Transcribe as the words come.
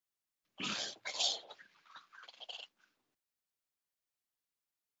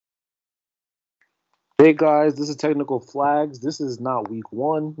Hey guys, this is Technical Flags. This is not week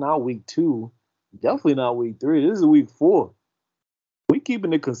one, not week two, definitely not week three. This is week four. We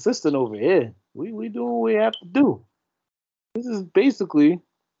keeping it consistent over here. We do what we have to do. This is basically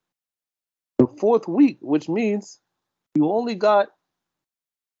the fourth week, which means you only got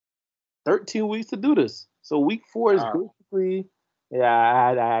 13 weeks to do this. So week four is Wow. basically, yeah,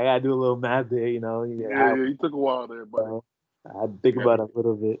 I gotta do a little math there, Yeah, you took a while there, buddy. I think You got about to, it a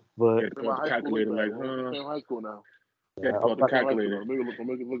little bit, you but got to Same pull out the high school look calculator bad. like, We're on the same high school now. you got to I, pull out the Same high school calculator. now.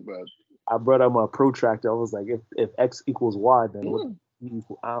 Make it look bad. I brought out my protractor. I was like, if x equals y, then what Mm.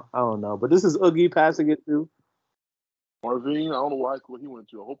 equal? I don't know. But this is Oogie passing it to. Marvin, I don't know what high school he went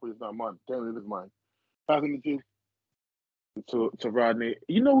to. Hopefully it's not mine. Damn, it is mine. Passing it to you. To Rodney.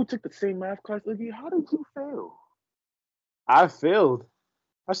 You know who took the same math class, Iggy? How did you fail? I failed.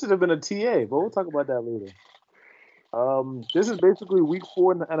 I should have been a TA, but we'll talk about that later. This is basically week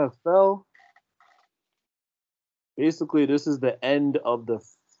four in the NFL. Basically, this is the end of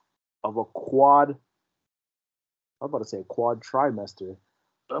a quad. I was about to say quad trimester.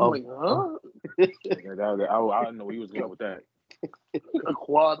 I'm Of, like, huh? I know where he was going with that. A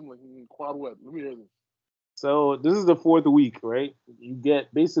quad. I'm like, quad what? Let me hear this. so this is the fourth week, right? You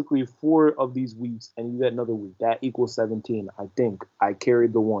get basically four of these weeks, and you get another week. That equals 17. I think I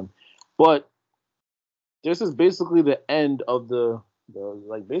carried the one, but this is basically the end of the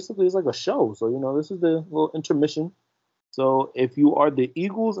like basically it's like a show. So this is the little intermission. So if you are the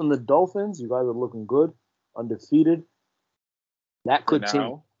Eagles and the Dolphins, you guys are looking good, undefeated. That For could change.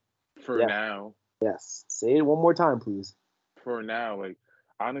 now, for Yeah. now, Yes. Say it one more time, please. for now, like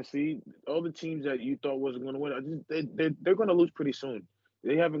honestly, all the teams that you thought wasn't going to win, they're going to lose pretty soon.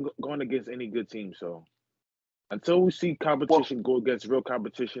 They haven't gone against any good teams, so until we see Well, competition go against real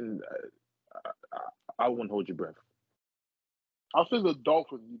competition, I wouldn't hold your breath. I'll say the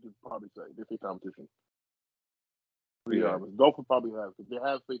Dolphins. You could probably say they face competition. To be Yeah, honest, Dolphins probably have because they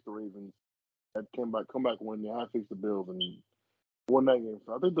have faced the Ravens that come back when they have faced the Bills and won that game.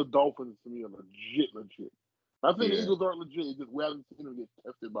 So I think the Dolphins to me are legit. I think the yeah. Eagles aren't legit. It's just we haven't seen them get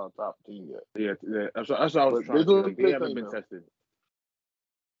tested by a top team yet. Yeah. That's what I was But they're trying to say. doing Like they their haven't thing been now. tested.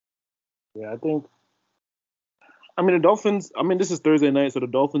 Yeah, I think. I mean, the Dolphins. I mean, this is Thursday night, so the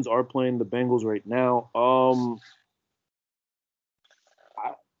Dolphins are playing the Bengals right now.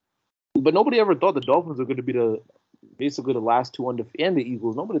 I, but nobody ever thought the Dolphins were going to be the basically the last two undefeated, and the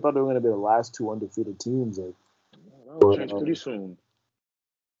Eagles. Nobody thought they were going to be the last two undefeated teams. Like, That'll but change pretty soon.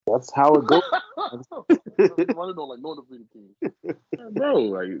 that's how it goes. Running on like no defeated teams. Yeah, bro,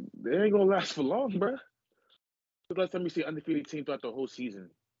 like they ain't gonna last for long, bro. The last time you see undefeated team throughout the whole season.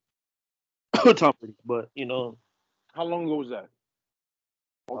 Tom Brady, but How long ago was that?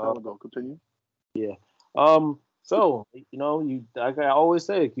 Long uh, time ago. Continue. yeah. So you like I always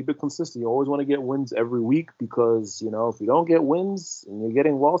say, keep it consistent. You always want to get wins every week because if you don't get wins and you're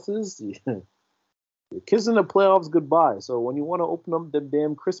getting losses, you're kissing the playoffs goodbye. So when you want to open up the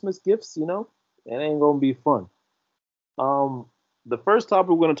damn Christmas gifts, it ain't gonna be fun. Um, the first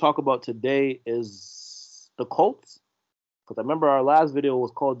topic we're gonna talk about today is the Colts. Because I remember our last video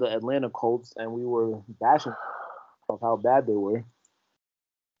was called the Atlanta Colts, and we were bashing of how bad they were.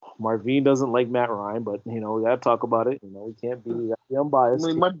 Marvin doesn't like Matt Ryan, but we gotta talk about it. We can't be, we gotta be I unbiased.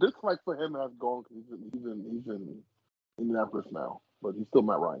 mean, my dislike for him has gone because he's in Indianapolis now, but he's still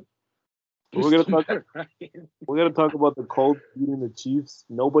Matt Ryan. We're gonna talk. We're gonna talk about the Colts beating the Chiefs.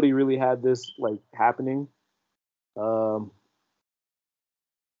 Nobody really had this like happening. Um,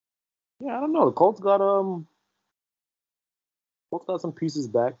 yeah, I don't know. The Colts got some pieces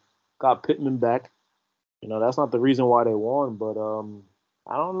back. Got Pittman back. That's not the reason why they won, but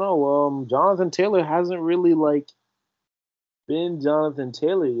I don't know. Jonathan Taylor hasn't really like been Jonathan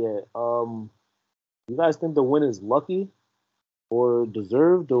Taylor yet. You guys think the win is lucky or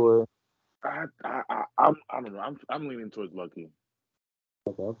deserved or I don't know. I'm leaning towards lucky.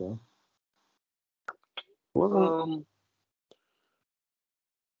 okay. Wasn't Um,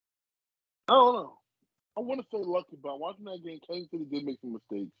 I don't know. I want to say lucky, but watching that game, Kansas City did make some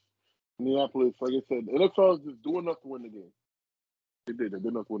mistakes. Indianapolis, like I said, the NFL is just doing enough to win the game. They did. They did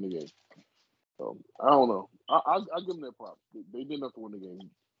enough to win the game. So I don't know. I give them their props. They did enough to win the game.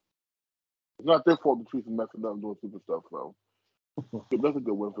 It's not their fault the Chiefs are messing up and doing stupid stuff. So that's a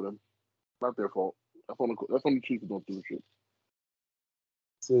good win for them. Not their fault. That's on the Chiefs doing stupid shit.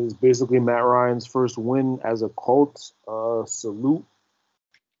 this is basically Matt Ryan's first win as a Colt. Salute.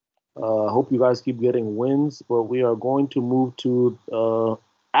 Hope you guys keep getting wins, but we are going to move to.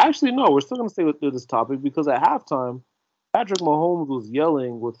 Actually, no, we're still going to stay with this topic because at halftime, Patrick Mahomes was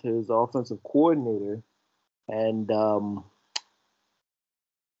yelling with his offensive coordinator, and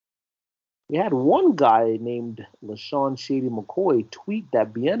We had one guy named LaShawn Shady McCoy tweet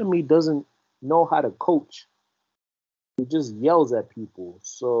that Bieniemy doesn't know how to coach. He just yells at people.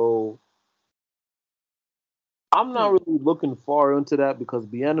 So I'm not really looking far into that because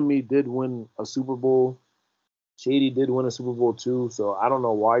Bieniemy did win a Super Bowl. Shady did win a Super Bowl too. So I don't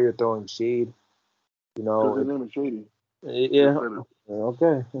know why you're throwing shade. You Because know, his name is Shady. yeah.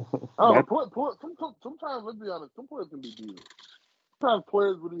 Okay. I don't know. Sometimes, let's be honest, some players can be decent. Sometimes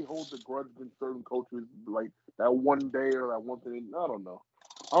players really hold the grudge against certain coaches, like that one day or that one thing. I don't know.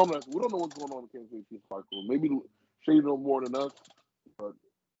 We don't know what's going on in the Kansas City Chiefs locker room. Maybe Shady know more than us, but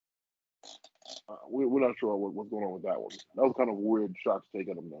we're not sure what's going on with that one. That was kind of a weird shot to take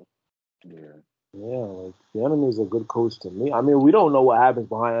at him, though. Yeah. Yeah, like Bieniemy is a good coach to me. I mean, we don't know what happens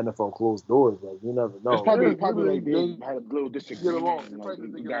behind NFL closed doors. Like you never know. It's probably Maybe like they had a little disagreement and like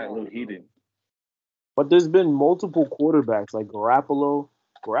it got a little heated. But there's been multiple quarterbacks like Garoppolo.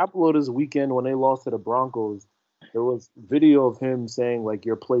 Garoppolo this weekend when they lost to the Broncos, there was video of him saying like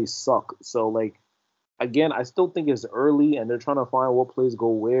your plays suck. So like again, I still think it's early and they're trying to find what plays go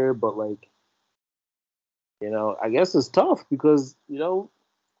where, but like I guess it's tough because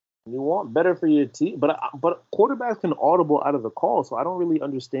you want better for your team, but quarterbacks can audible out of the call, so I don't really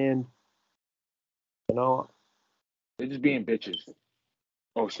understand. They're just being bitches.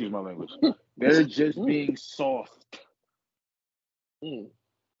 Oh, excuse my language. They're just being soft.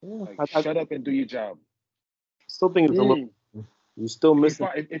 Like, shut up and do your job. Still think it's a little. You still missing.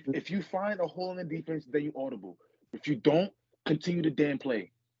 If you find a hole in the defense, then you audible. If you don't, continue the damn play.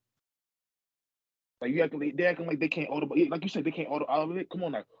 Like they're acting like they can't audible. Like you said, they can't audible out of it. Come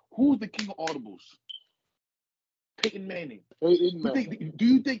on now. Who's the king of audibles? Peyton Manning. Do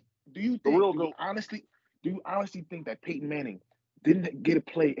you honestly think that Peyton Manning didn't get a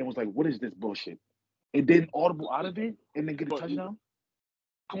play and was like, what is this bullshit? And didn't audible out of it and then get a touchdown?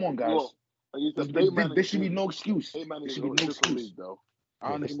 Come on, guys. There should be no excuse. There should be no excuse.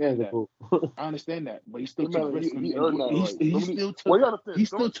 I understand that. But he still took risks. He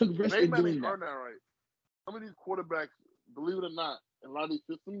still took risks in doing that. Right. Some of these quarterbacks, believe it or not, in a lot of these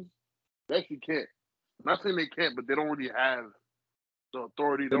systems, they actually can't. I'm not saying they can't, but they don't really have the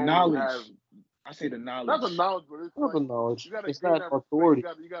authority. The knowledge. I say the knowledge. Not the knowledge, but it's not the knowledge. You gotta it's not authority.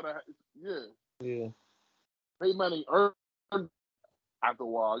 You gotta, yeah. Yeah. Peyton Manning earned after a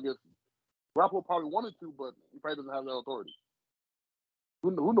while. I guess Garoppolo probably wanted to, but he probably doesn't have that authority.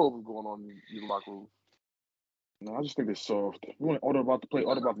 Who knows what's going on in the locker room? No, I just think they're soft. We want to order about the play,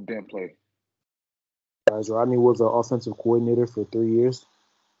 order about the damn play. Guys, Rodney was an offensive coordinator for 3 years.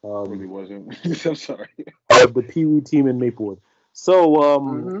 Really wasn't. I'm sorry. The Pee Wee team in Maplewood. So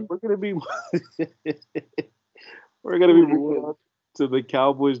we're gonna be moving on to the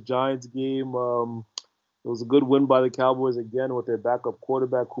Cowboys Giants game. It was a good win by the Cowboys again with their backup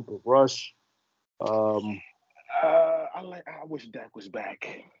quarterback Cooper Rush. I wish Dak was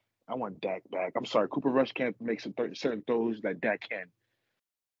back. I want Dak back. I'm sorry, Cooper Rush can't make certain throws that Dak can.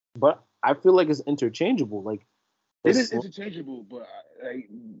 But I feel like it's interchangeable. Like it is interchangeable, but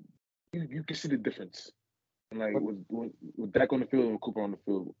you can see the difference. Like with Dak on the field and Cooper on the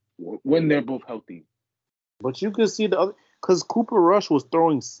field when they're both healthy. But you can see the other because Cooper Rush was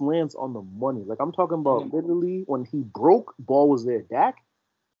throwing slants on the money. Like I'm talking about literally when he broke, ball was there. Dak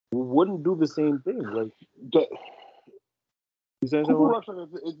wouldn't do the same thing. Like Cooper Rush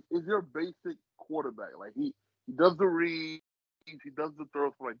is your basic quarterback. Like he does the reads, he does the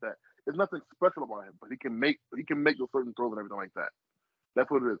throws like that. There's nothing special about him, but he can make those certain throws and everything like that. That's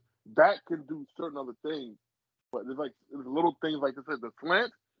what it is. Dak can do certain other things, but there's little things like I said, the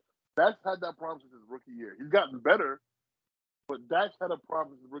slant. Dak's had that problem since his rookie year. He's gotten better, but Dak's had a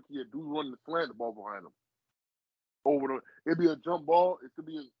problem since his rookie year. Dude's running the slant the ball behind him. It'd be a jump ball. It could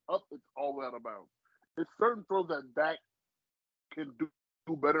be up. It's all the way out of bounds. There's certain throws that Dak can do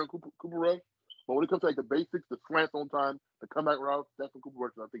better than Cooper Rush. But when it comes to the basics, the slants on time, the comeback routes, that's what Cooper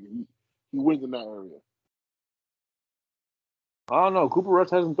Rush is. I think he wins in that area. I don't know. Cooper Rush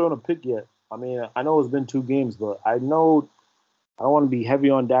hasn't thrown a pick yet. I mean, I know it's been 2 games, but I know I don't want to be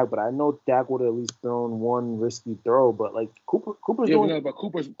heavy on Dak, but I know Dak would have at least thrown one risky throw. But like Cooper's doing. But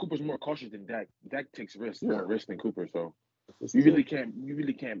Cooper's more cautious than Dak. Dak takes risks more risks than Cooper, so you really can't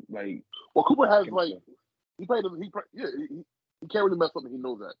like. Well, Cooper has he can't really mess up, and he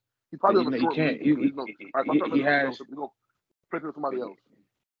knows that. He probably has a short leash. He has. We're gonna pick with somebody else.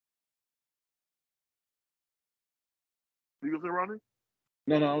 You gonna say, Ronnie?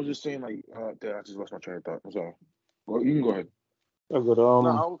 No, I was just saying I just lost my train of thought. I'm sorry. Well, you can go ahead. Yeah, but, I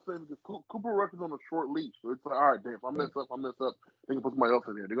was saying because Cooper Rush is on a short leash, so it's like, all right, damn, if I mess up, they can put somebody else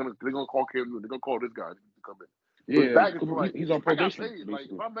in there. They're gonna call Cam Newton. They're gonna call this guy to come in. Yeah, Dak is like, he's on probation. I got paid.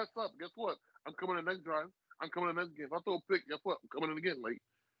 Like, if I mess up, guess what? I'm coming in the next drive. I'm coming in the next game. If I throw a pick, guess what? I'm coming in again. Like,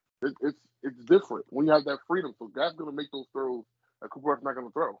 it's different when you have that freedom. So Dak's gonna make those throws that Cooper Rush's not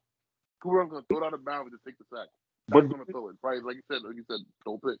gonna throw. Cooper Rush's gonna throw it out of bounds and just take the sack. Dak's gonna throw it. Probably like you said,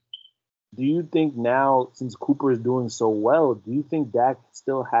 throw a pick. Do you think now, since Cooper is doing so well, do you think Dak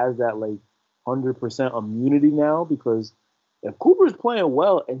still has that like 100% immunity now? Because if Cooper's playing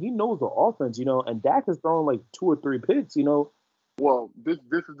well and he knows the offense, and Dak is throwing like 2 or 3 picks, Well, this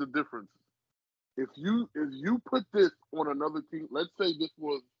is the difference. If you put this on another team, let's say this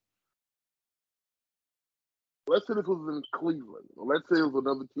was in Cleveland, or let's say it was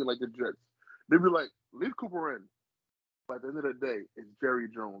another team like the Jets, they'd be like, leave Cooper in. But at the end of the day, it's Jerry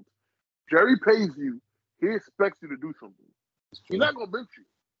Jones. Jerry pays you. He expects you to do something. He's not gonna bench you.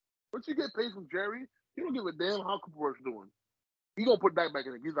 Once you get paid from Jerry, he don't give a damn how Cooper Rush doing. He gonna put Dak back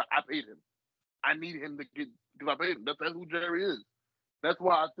in. He's like, I paid him. I need him to get because I paid him. That's who Jerry is. That's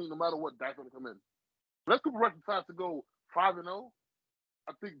why I think no matter what, Dak's gonna come in. Unless Cooper Rush decides to go 5-0,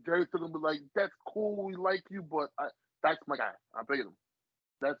 I think Jerry's still gonna be like, that's cool, we like you, but that's my guy. I paid him.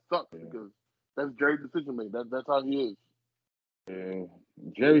 That sucks because that's Jerry's decision making. That's how he is. Yeah,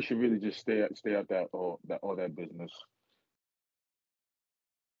 Jerry should really just stay out all that business.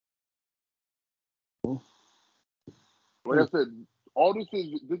 Like I said, all this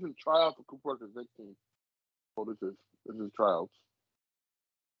is tryouts for Cooper Rush's next team. Oh, this is tryouts.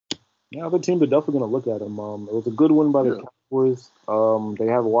 Yeah, other teams are definitely going to look at him. It was a good win by the Cowboys. They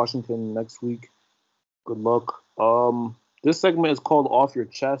have Washington next week. Good luck. This segment is called Off Your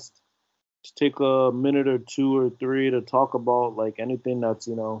Chest. Just take a minute or 2 or 3 to talk about like anything that's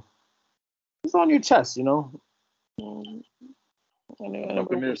it's on your chest. Something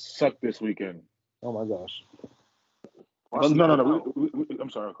there sucked this weekend. Oh my gosh. No.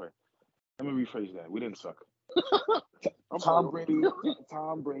 I'm sorry. Okay, let me rephrase that. We didn't suck. Tom Brady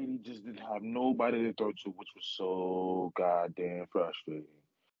just didn't have nobody to throw to, which was so goddamn frustrating.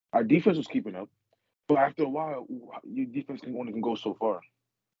 Our defense was keeping up, but after a while, your defense only can go so far.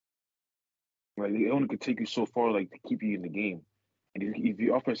 Like it only can take you so far, like to keep you in the game. And if the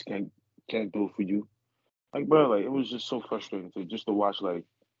offense can't do it for you, like bro, like it was just so frustrating to watch. Like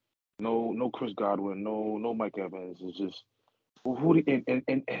no Chris Godwin, no Mike Evans. It's just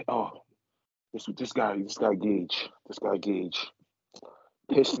this guy Gage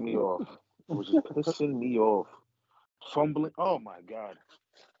pissed me off. It was just pissing me off. Fumbling. Oh my god.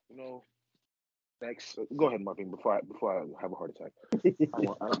 Next. Go ahead, Marvin. Before I have a heart attack. I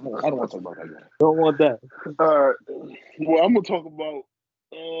don't want to talk about that guy. Don't want that. All right. Well, I'm gonna talk about.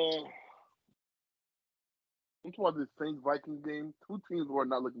 I'm talking about this Saints Vikings game. Two teams who are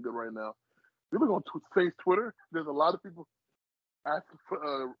not looking good right now. You look on Saints Twitter. There's a lot of people asking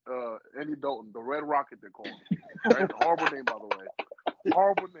for Andy Dalton, the Red Rocket. They're calling him. Right? Horrible name, by the way.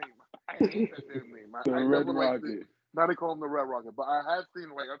 Horrible name. I hate that damn name. I Red never liked it. Now they call him the Red Rocket, but I have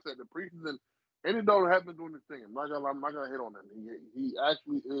seen, like I said, the preseason. Andy Dalton has been doing his thing. I'm not gonna hit on him. He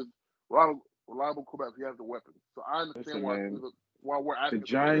actually is reliable quarterback. He has the weapons. So I understand why we're asking. The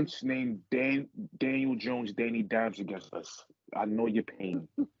Giants named Daniel Jones, Danny Dimes against us. I know your pain.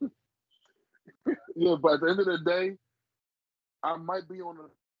 Yeah, but at the end of the day, I might be on the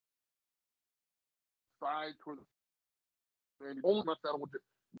side towards Andy. Only my side with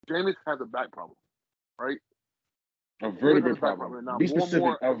Jameis has a back problem, right? A vertebrae problem. Be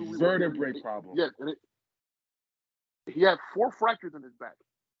specific. A vertebrae problem. Yes, and he had 4 fractures in his back.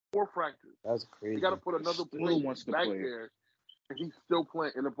 4 fractures. That's crazy. He got to put another plate back there, and he's still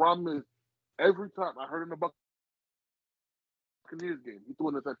playing. And the problem is, every time I heard in the Buccaneers game, he threw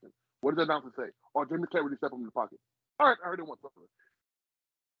an interception. What did the announcer say? Oh, James can't really step up in the pocket. All right, I heard it once.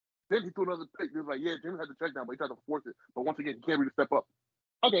 Then he threw another pick. He was like, yeah, James had to check down, but he tried to force it. But once again, he can't really step up.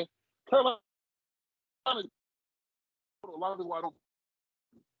 Okay. Carolina, a lot of it wide open.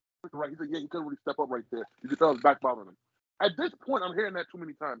 Right. He said, yeah, he couldn't really step up right there. You could tell his back bothering him. At this point, I'm hearing that too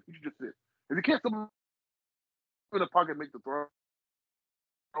many times. He should just sit. If you can't step in the pocket and make the throw,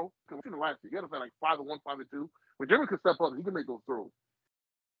 we've seen the last year. He had to say like 5-1, 5-2. When Jimmy can step up, he can make those throws.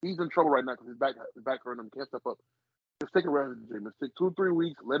 He's in trouble right now because his back hurting him. He can't step up. Just take a rest, James. Take 2-3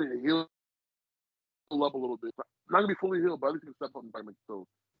 weeks. Let it heal up a little bit. Not gonna be fully healed, but at least he can step up and make the throws.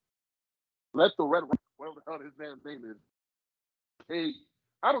 Let the Red Rock, whatever the hell his damn name is. Hey,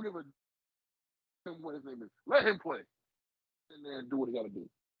 I don't give a damn what his name is. Let him play. And then do what he got to do.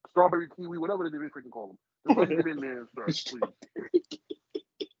 Strawberry Kiwi, whatever they freaking call him. Just let him get in there and start, please.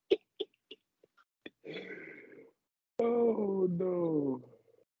 Oh, no.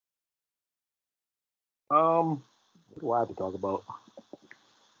 What do I have to talk about?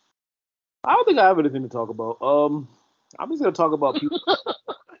 I don't think I have anything to talk about. I'm just gonna talk about people.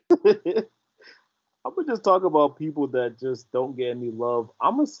 I'm gonna just talk about people that just don't get any love.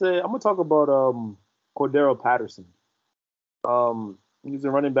 I'm gonna talk about Cordero Patterson. He's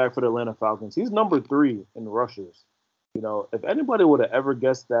a running back for the Atlanta Falcons. He's number 3 in rushers. You know, if anybody would have ever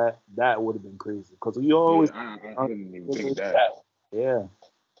guessed that, that would have been crazy. Because you always, I didn't even think that. Yeah,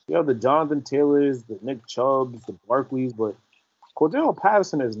 you have the Jonathan Taylors, the Nick Chubbs, the Barkleys, but Cordero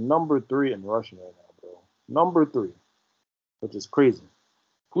Patterson is number 3 in rushing right now, bro. Number 3, which is crazy.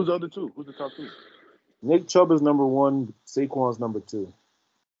 Who's the other two? Who's the top 2? Nick Chubb is number 1. Saquon's number 2.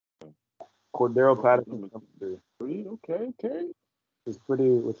 Cordero Patterson is number 3. Okay.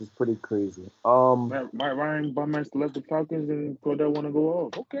 Which is pretty crazy. My Ryan Bummaster left the Falcons and Cordell want to go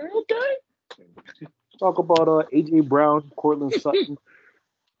off. Okay. Talk about AJ Brown, Cortland Sutton,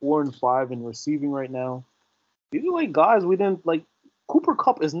 4 and 5 in receiving right now. These are like guys we didn't like. Cooper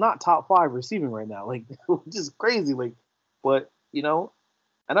Kupp is not top 5 receiving right now, like which is crazy. Like, but you know,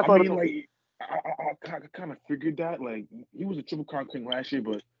 and I mean, like I kind of figured that. Like he was a triple crown king last year,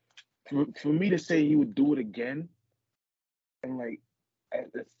 but for me to say he would do it again, and like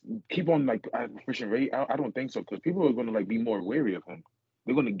keep on like at efficient rate, I don't think so because people are going to like be more wary of him.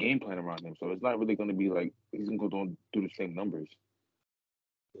 They're going to game plan around him, so it's not really going to be like he's going to go do the same numbers.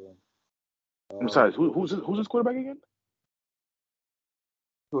 Yeah. Besides, who's his quarterback again?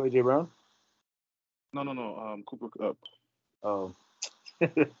 Who, AJ Brown? No. Cooper Kupp. Oh,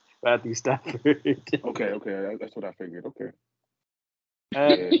 Matthew Stafford. Okay, that's what I figured. Okay.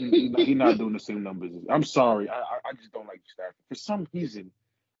 Yeah, he's not doing the same numbers. I'm sorry, I just don't like Stafford for some reason.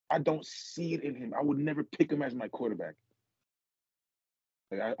 I don't see it in him. I would never pick him as my quarterback.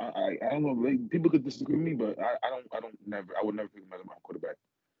 Like I don't know. Like, people could disagree with me, but I would never pick him as my quarterback.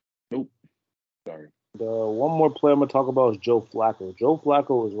 Nope. Sorry. The one more player I'm gonna talk about is Joe Flacco. Joe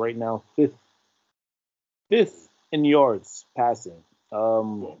Flacco is right now fifth in yards passing.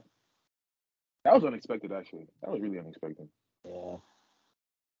 That was unexpected, actually. That was really unexpected. Yeah.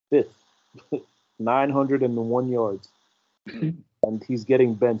 5th, 901 yards, and he's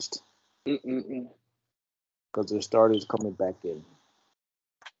getting benched because their starter's coming back in.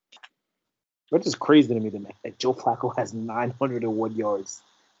 Which is crazy to me that Joe Flacco has 901 yards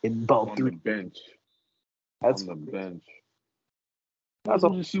in about on 3 the bench. That's on the bench. That's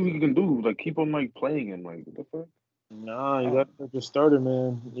all. See what you can do. Like keep on like playing him. Like what the fuck? Nah, you got to just starter,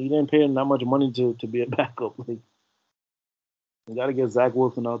 man. You didn't pay him that much money to be a backup. Like you got to get Zach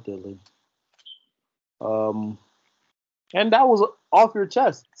Wilson out there, like. And that was off your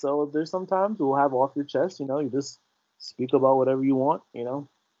chest. So there's sometimes we'll have off your chest. You know, you just speak about whatever you want. You know,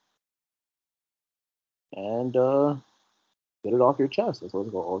 and get it off your chest. That's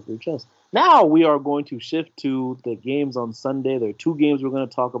what's called off your chest. Now we are going to shift to the games on Sunday. There are 2 games we're going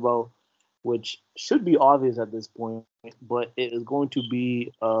to talk about, which should be obvious at this point, but it is going to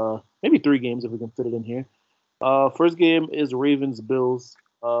be maybe 3 games if we can fit it in here. First game is Ravens-Bills.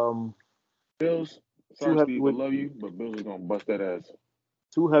 Bills. Sorry, Steve, I love you, but Bills are going to bust that ass.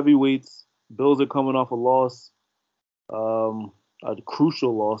 2 heavyweights. Bills are coming off a loss, a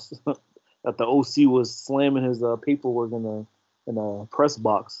crucial loss that the OC was slamming his paperwork in a press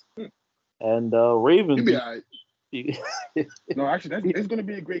box. And Ravens. Be all right. No, actually, it's going to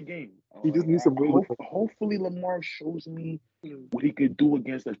be a great game. He just needs some hopefully Lamar shows me what he could do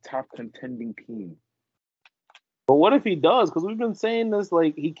against a top contending team. But what if he does? Because we've been saying this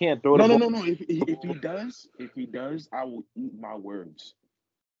like he can't throw. No. If he does, I will eat my words.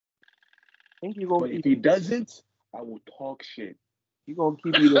 Think you gonna but if he doesn't, I will talk shit. You gonna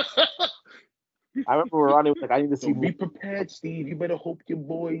keep you. I remember Ronnie was like, "I need to see." Be prepared, Steve. You better hope your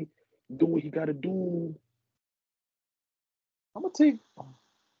boy do what he got to do. I'm gonna take.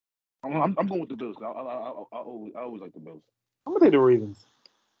 I'm going with the Bills. I always like the Bills. I'm gonna take the Ravens.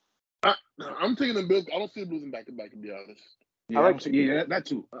 I'm taking the Bills. I don't see them losing back to back. To be honest. Yeah, that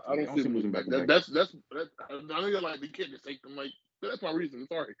too. I don't see them losing back to back. That's. I know you're like you can't just take them. Like that's my reason.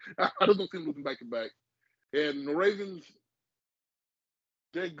 Sorry, I just don't see them losing back to back. And the Ravens,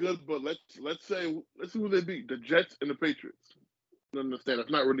 they're good, but let's see who they beat: the Jets and the Patriots. I understand it's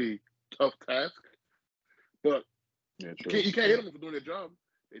not really a tough task, but you can't hit them for doing their job.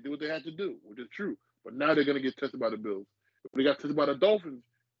 They did what they had to do, which is true. But now they're gonna get tested by the Bills. If they got tested by the Dolphins,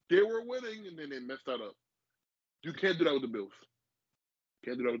 they were winning and then they messed that up. You can't do that with the Bills.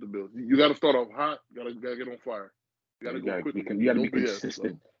 You got to start off hot. You got to get on fire. You got to go quickly. You got to be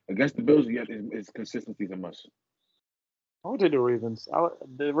consistent. Against the Bills, it's consistency is a must. I would take the Ravens.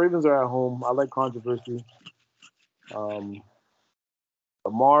 The Ravens are at home. I like controversy.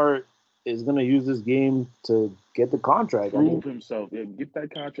 Lamar is going to use this game to get the contract. Prove himself. Yeah, get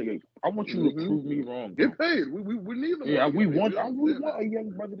that contract. I want you to prove me wrong. Get paid. We need them. Yeah, we want a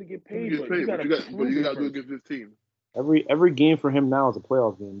young brother to get paid. But you gotta do it against this team. Every game for him now is a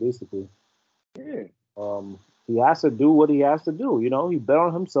playoff game, basically. Yeah. He has to do what he has to do. You know, he bet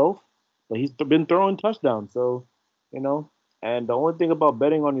on himself, but he's been throwing touchdowns. So, you know, and the only thing about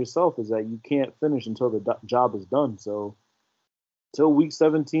betting on yourself is that you can't finish until the job is done. So, till week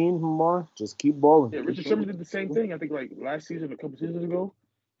 17, Lamar, just keep balling. Yeah, Richard Sherman did the same thing. I think like last season, a couple seasons ago,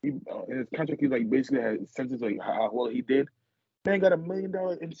 he in his contract, he like basically had incentives like how well he did. Man got $1 million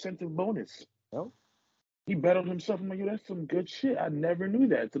incentive bonus. Yep. He bet on himself. I'm like, yo, that's some good shit. I never knew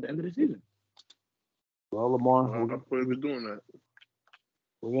that until the end of the season. Well, Lamar, we're doing that.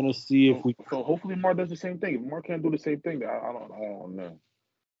 We're gonna see if we. So hopefully, Lamar does the same thing. If Lamar can't do the same thing, I don't know.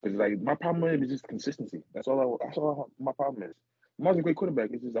 Because like my problem with him is just consistency. That's all my problem is. Lamar's a great quarterback.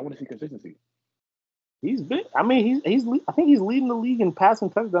 It's just I want to see consistency. He's been. I mean, he's. I think he's leading the league in passing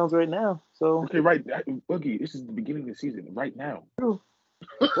touchdowns right now. So okay, right, Boogie. This is the beginning of the season, right now. True.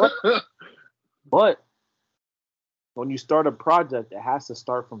 But when you start a project, it has to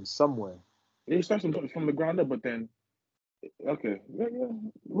start from somewhere. It starts from the ground up, but then, okay, yeah,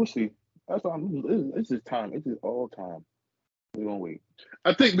 we'll see. That's all. It's just time. It's just all time. We're gonna wait.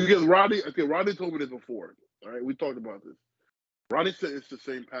 I think because Rodney told me this before. All right, we talked about this. Rodney said it's the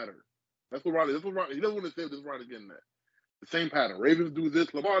same pattern. That's what Rodney. He doesn't want to say this. Rodney's getting that. The same pattern. Ravens do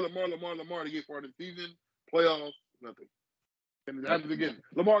this. Lamar. They get part of the season, playoffs, nothing. And it happens again.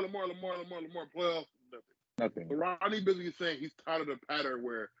 Lamar, playoffs, nothing. But Rodney basically saying he's tired of the pattern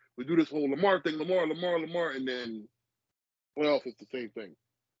where we do this whole Lamar thing, Lamar, and then playoffs is the same thing.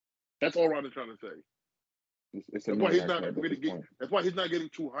 That's all Rodney's trying to say. That's why he's not getting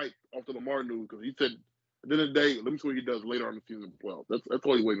too hyped off the Lamar news, because he said at the end of the day, let me see what he does later on in the season 12. That's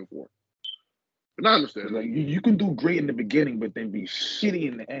all he's waiting for. And I understand. Like, you can do great in the beginning, but then be shitty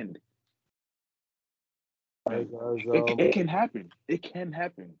in the end. Hey guys, it can happen. It can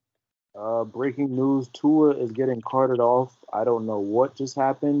happen. Breaking news: Tua is getting carted off. I don't know what just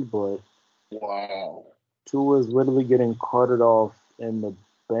happened, but wow, Tua is literally getting carted off in the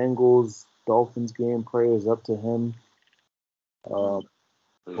Bengals Dolphins game. Prayers up to him. Hope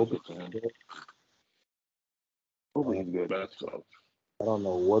he's good. That sucks. I don't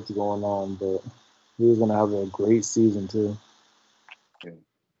know what's going on, but he's gonna have a great season too. Yeah.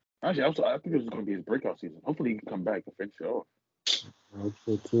 Actually, I think this is gonna be his breakout season. Hopefully, he can come back and finish it off. I hope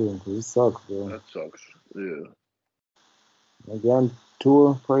so too, because it sucks, bro. That sucks. Yeah. Again,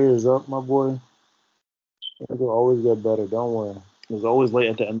 Tua, prayers up, my boy. It'll always get better. Don't worry. There's always light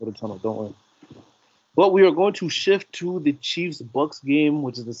at the end of the tunnel. Don't worry. But we are going to shift to the Chiefs-Bucks game,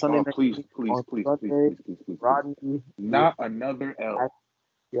 which is the Sunday night. Please. Rodney, not another L.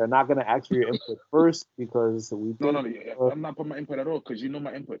 You're not going to ask for your input first because we. No, I'm not putting my input at all because you know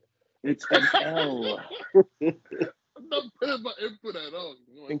my input. It's an L. I'm not putting my input at all.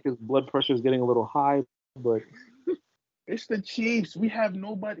 I think his blood pressure is getting a little high, but it's the Chiefs. We have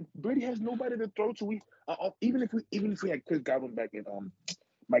nobody. Brady has nobody to throw to. Even if we had Chris Godwin back in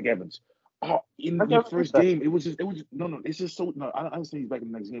Mike Evans. In the first game, it was just it's just so I understand he's back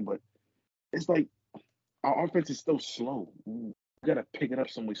in the next game, but it's like our offense is still slow. We gotta pick it up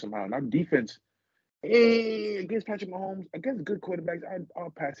some way somehow. And our defense against Patrick Mahomes, against good quarterbacks,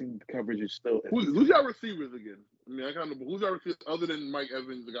 our passing coverage is still. Who's your receivers again? I mean, I kind of who's our receivers other than Mike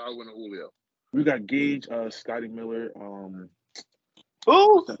Evans, the guy who went to Julio? We got Gage, Scotty Miller.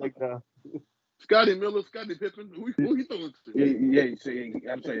 Scotty Miller, Scotty Pippen. Who he throwing to? Yeah.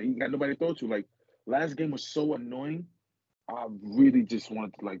 I'm saying you got nobody to throw to. Like last game was so annoying. I really just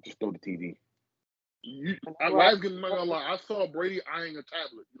wanted to just throw the TV. Last game, I'm not gonna lie, I saw Brady eyeing a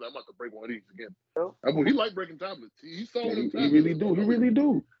tablet. He's like, I'm about to break one of these again. He liked breaking tablets. He saw it. He really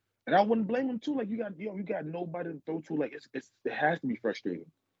do. And I wouldn't blame him too. Like you got nobody to throw to. Like it has to be frustrating.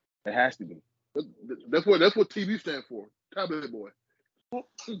 It has to be. That's what TV stands for. Tablet boy.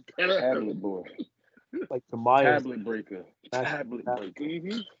 Tablet boy. Like the Myers. Tablet breaker. Tablet breaker.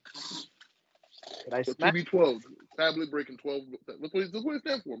 Mm-hmm. So TB12. Tablet breaking 12. That's what it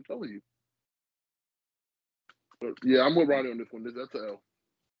stands for. I'm telling you. But yeah, I'm with Ronnie on this one. That's an L.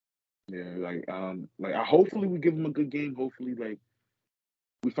 Yeah, hopefully we give him a good game. Hopefully,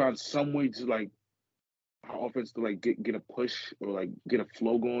 we find some way to our offense to get a push or get a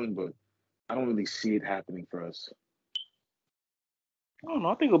flow going, but I don't really see it happening for us. I don't know.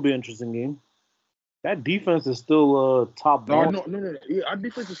 I think it'll be an interesting game. That defense is still top. No. Yeah, our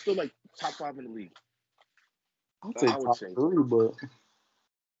defense is still top 5 in the league. I would say top 3, but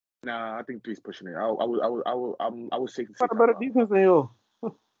nah, I think 3's pushing it. I would say a better defense than you.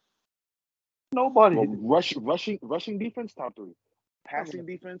 Nobody. Well, rushing defense, top 3. Passing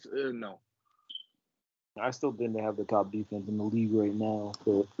defense, no. I still think they have the top defense in the league right now.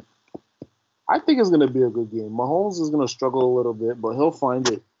 But I think it's going to be a good game. Mahomes is going to struggle a little bit, but he'll find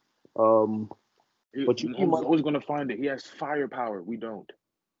it. But Mahomes always going to find it. He has firepower. We don't.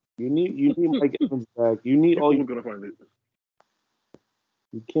 You need Mike Evans back. You need all. We're going to find it.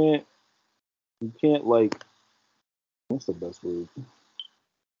 You can't like. What's the best word?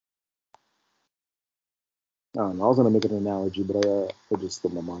 I don't know. I was gonna make an analogy, but I just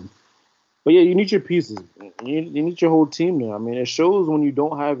slipped my mind. But yeah, you need your pieces. You need your whole team there. I mean, it shows when you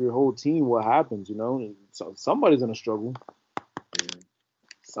don't have your whole team what happens. You know, so somebody's gonna struggle.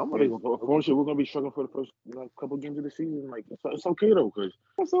 Somebody. Unfortunately, we're gonna be struggling for the first couple games of the season. Like it's okay though, because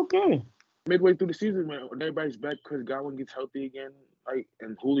it's okay. Midway through the season, when everybody's back, Chris Godwin gets healthy again, like,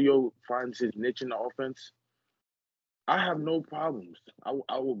 and Julio finds his niche in the offense, I have no problems.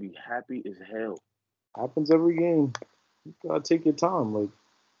 I will be happy as hell. Happens every game. You gotta take your time. Like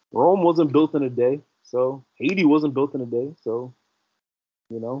Rome wasn't built in a day, so Haiti wasn't built in a day, so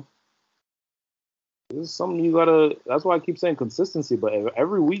you know. This is something you gotta. That's why I keep saying consistency. But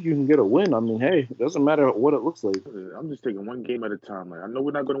every week you can get a win. I mean, hey, it doesn't matter what it looks like. I'm just taking one game at a time. Like I know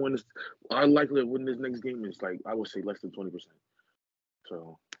we're not gonna win this. Our likelihood of winning this next game is like I would say less than 20%.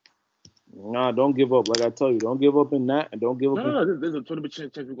 So. Nah, don't give up. Like I tell you, don't give up in that, and don't give up. No, there's a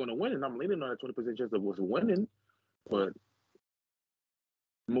 20% chance we're gonna win, and I'm leaning on that 20% chance of us winning. But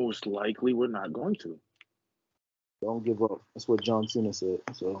most likely we're not going to. Don't give up. That's what John Cena said.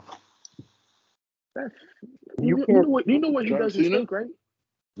 So. You know what he does think, right?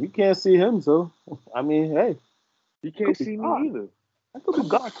 You can't see him, so I mean, hey. You can't see me either. I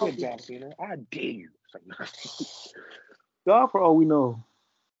can't John Cena. I dare you. It's like, nah. God for all we know.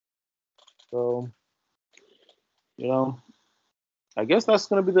 So, you know, I guess that's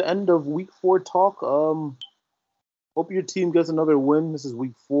gonna be the end of week 4 talk. Hope your team gets another win. This is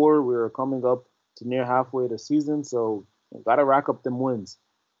week 4. We're coming up to near halfway of the season, so gotta rack up them wins.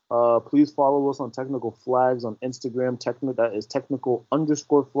 Please follow us on Technical Flags on Instagram. That is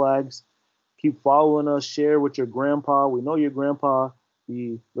technical_flags. Keep following us. Share with your grandpa. We know your grandpa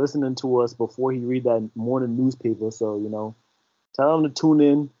be listening to us before he read that morning newspaper. So, you know, tell him to tune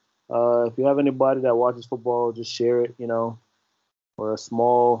in. If you have anybody that watches football, just share it, you know. We're a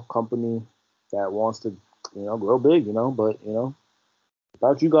small company that wants to, you know, grow big, you know. But, you know,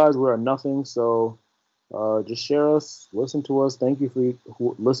 without you guys, we're nothing. So, just share us, listen to us. Thank you for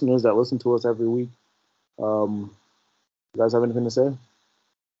listeners that listen to us every week. You guys have anything to say?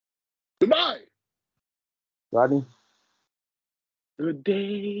 Goodbye. Rodney? Good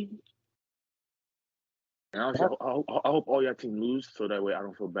day. And honestly, I hope all your team lose, so that way I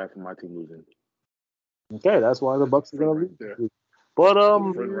don't feel bad for my team losing. Okay, that's why the Bucks are gonna lose. But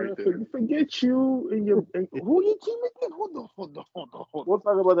forget you and your who your team again? Hold on. We'll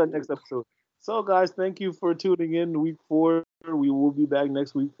talk about that next episode. So, guys, thank you for tuning in to week 4. We will be back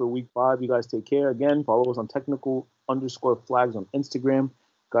next week for week 5. You guys take care. Again, follow us on technical_flags on Instagram.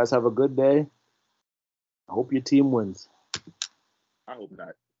 Guys, have a good day. I hope your team wins. I hope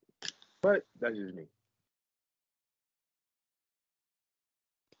not. But that's just me.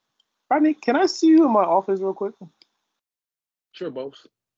 Rodney, can I see you in my office real quick? Sure, boss.